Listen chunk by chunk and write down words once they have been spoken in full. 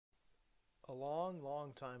A long,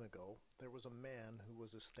 long time ago, there was a man who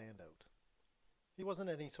was a standout. He wasn't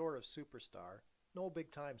any sort of superstar, no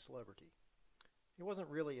big-time celebrity. He wasn't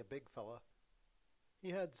really a big fella. He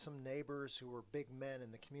had some neighbors who were big men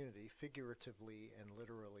in the community, figuratively and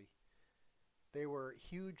literally. They were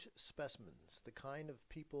huge specimens, the kind of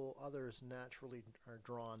people others naturally are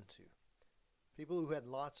drawn to. People who had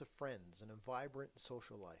lots of friends and a vibrant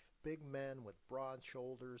social life. Big men with broad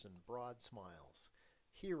shoulders and broad smiles.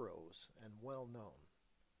 Heroes and well known.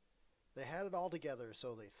 They had it all together,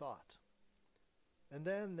 so they thought. And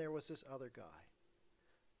then there was this other guy.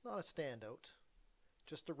 Not a standout,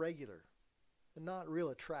 just a regular, and not real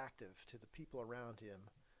attractive to the people around him.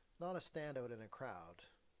 Not a standout in a crowd.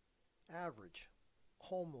 Average,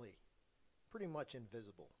 homely, pretty much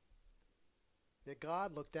invisible. Yet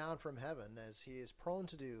God looked down from heaven, as he is prone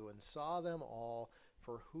to do, and saw them all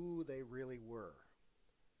for who they really were.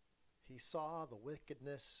 He saw the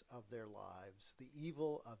wickedness of their lives, the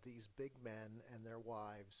evil of these big men and their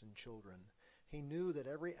wives and children. He knew that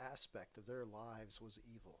every aspect of their lives was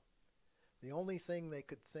evil. The only thing they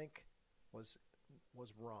could think was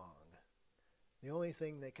wrong. The only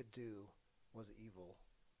thing they could do was evil.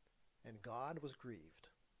 And God was grieved.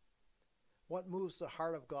 What moves the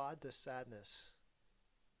heart of God to sadness?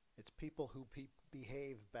 It's people who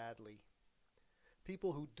behave badly.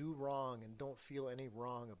 People who do wrong and don't feel any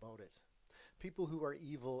wrong about it. People who are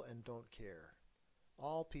evil and don't care.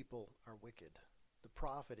 All people are wicked. The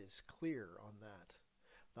prophet is clear on that.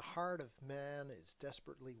 The heart of man is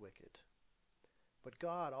desperately wicked. But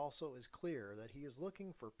God also is clear that he is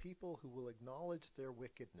looking for people who will acknowledge their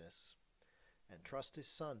wickedness and trust his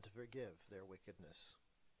Son to forgive their wickedness.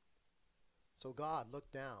 So God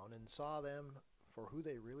looked down and saw them for who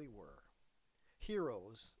they really were.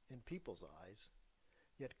 Heroes in people's eyes.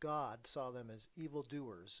 Yet God saw them as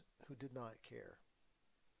evildoers who did not care.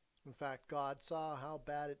 In fact, God saw how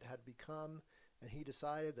bad it had become, and he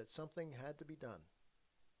decided that something had to be done.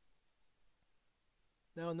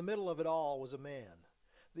 Now, in the middle of it all was a man,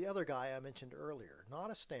 the other guy I mentioned earlier,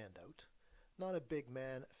 not a standout, not a big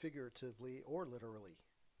man figuratively or literally.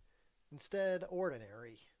 Instead,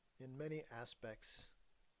 ordinary, in many aspects,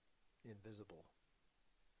 invisible.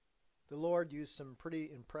 The Lord used some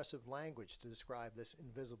pretty impressive language to describe this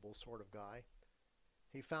invisible sort of guy.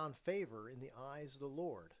 He found favor in the eyes of the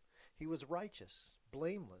Lord. He was righteous,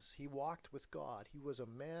 blameless. He walked with God. He was a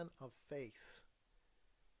man of faith.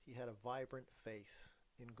 He had a vibrant faith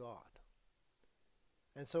in God.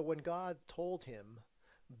 And so when God told him,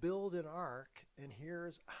 build an ark, and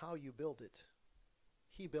here's how you build it,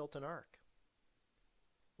 he built an ark.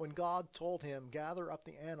 When God told him, gather up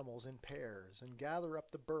the animals in pairs, and gather up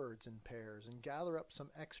the birds in pairs, and gather up some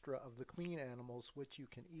extra of the clean animals which you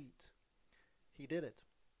can eat, he did it.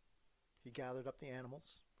 He gathered up the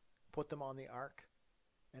animals, put them on the ark,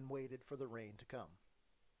 and waited for the rain to come.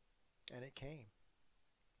 And it came.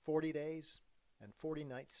 40 days and 40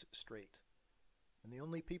 nights straight. And the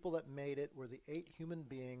only people that made it were the 8 human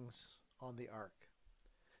beings on the ark,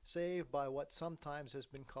 saved by what sometimes has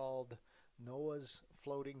been called Noah's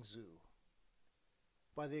floating zoo.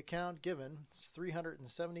 By the account given,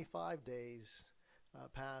 375 days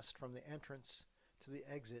passed from the entrance to the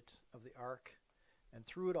exit of the ark, and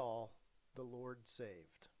through it all, the Lord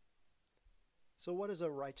saved. So what is a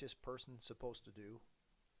righteous person supposed to do?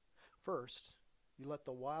 First, you let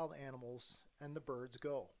the wild animals and the birds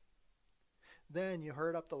go. Then you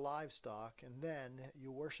herd up the livestock, and then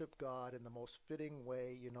you worship God in the most fitting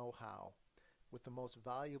way you know how, with the most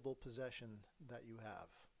valuable possession that you have.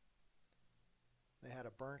 They had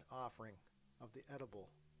a burnt offering of the edible,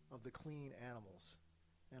 of the clean animals,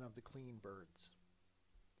 and of the clean birds.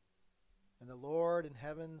 And the Lord in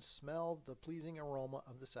heaven smelled the pleasing aroma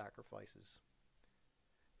of the sacrifices.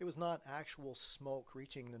 It was not actual smoke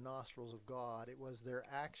reaching the nostrils of God. It was their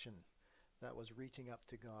action that was reaching up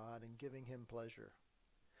to God and giving him pleasure.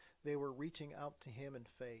 They were reaching out to him in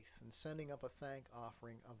faith and sending up a thank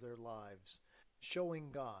offering of their lives, showing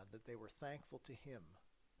God that they were thankful to him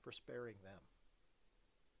for sparing them.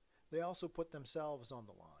 They also put themselves on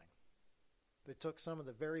the line. They took some of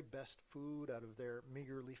the very best food out of their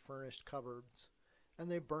meagerly furnished cupboards, and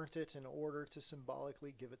they burnt it in order to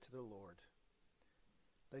symbolically give it to the Lord.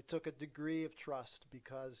 They took a degree of trust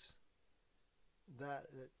because that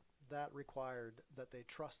required that they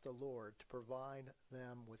trust the Lord to provide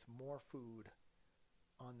them with more food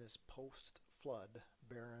on this post-flood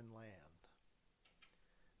barren land.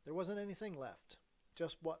 There wasn't anything left,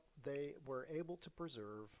 just what they were able to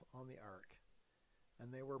preserve on the ark,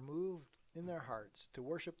 and they were moved in their hearts to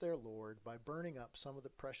worship their Lord by burning up some of the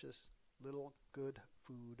precious little good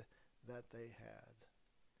food that they had.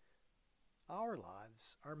 our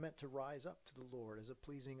lives are meant to rise up to the Lord as a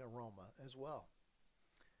pleasing aroma as well.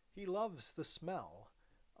 He loves the smell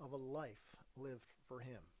of a life lived for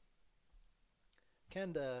Him.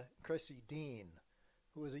 Kenda Cressy Dean,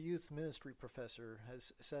 who is a youth ministry professor,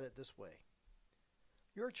 has said it this way: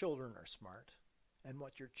 "Your children are smart, and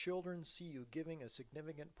what your children see you giving a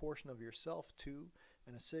significant portion of yourself to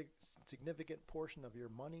and a significant portion of your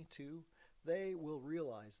money to, they will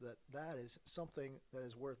realize that that is something that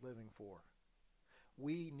is worth living for.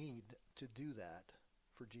 We need to do that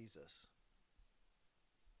for Jesus."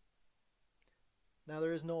 Now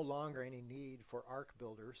there is no longer any need for ark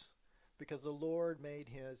builders, because the Lord made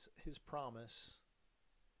his promise,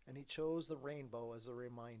 and He chose the rainbow as a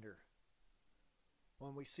reminder.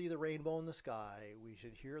 When we see the rainbow in the sky, we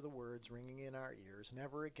should hear the words ringing in our ears,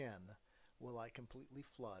 "Never again will I completely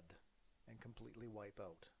flood and completely wipe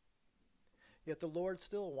out." Yet the Lord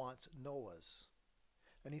still wants Noah's,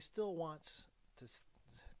 and He still wants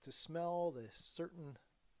to smell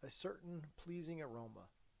a certain pleasing aroma.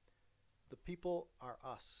 The people are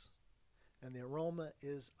us, and the aroma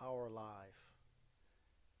is our life.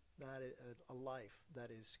 That is a life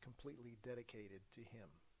that is completely dedicated to Him.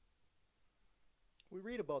 We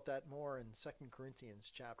read about that more in 2 Corinthians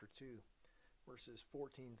chapter 2, verses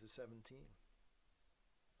 14 to 17.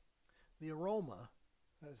 The aroma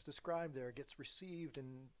that is described there gets received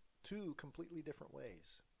in two completely different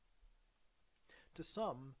ways. To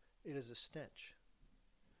some, it is a stench.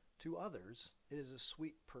 To others, it is a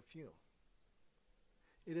sweet perfume.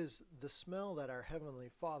 It is the smell that our Heavenly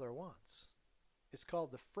Father wants. It's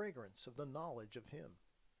called the fragrance of the knowledge of Him.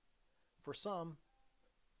 For some,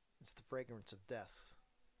 it's the fragrance of death.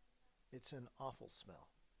 It's an awful smell.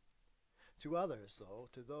 To others, though,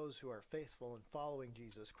 to those who are faithful in following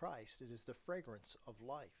Jesus Christ, it is the fragrance of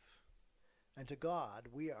life. And to God,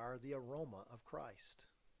 we are the aroma of Christ.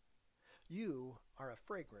 You are a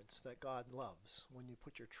fragrance that God loves when you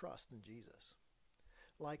put your trust in Jesus.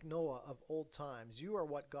 Like Noah of old times, you are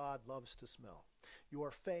what God loves to smell.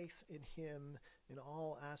 Your faith in Him in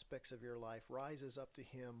all aspects of your life rises up to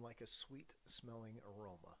Him like a sweet-smelling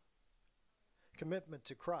aroma. Commitment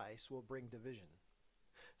to Christ will bring division.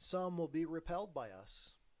 Some will be repelled by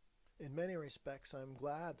us. In many respects, I'm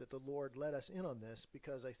glad that the Lord let us in on this,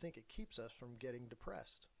 because I think it keeps us from getting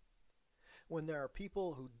depressed. When there are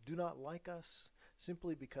people who do not like us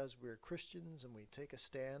simply because we're Christians and we take a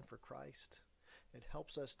stand for Christ, it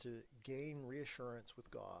helps us to gain reassurance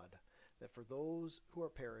with God that for those who are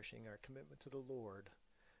perishing, our commitment to the Lord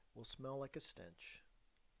will smell like a stench.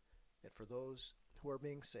 Yet for those who are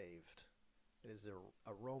being saved, it is the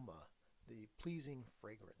aroma, the pleasing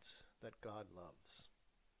fragrance that God loves.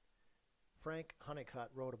 Frank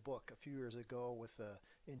Honeycutt wrote a book a few years ago with an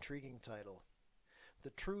intriguing title. "The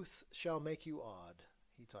Truth Shall Make You Odd,"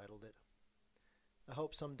 he titled it. I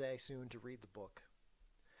hope someday soon to read the book.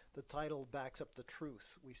 The title backs up the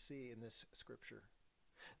truth we see in this scripture.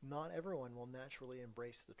 Not everyone will naturally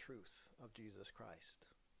embrace the truth of Jesus Christ.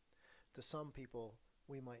 To some people,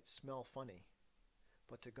 we might smell funny,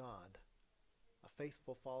 but to God, a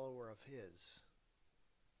faithful follower of His,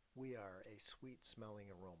 we are a sweet-smelling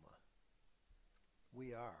aroma.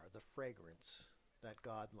 We are the fragrance that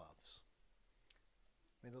God loves.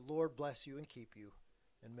 May the Lord bless you and keep you,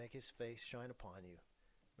 and make His face shine upon you.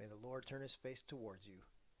 May the Lord turn His face towards you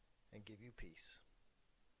and give you peace.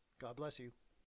 God bless you.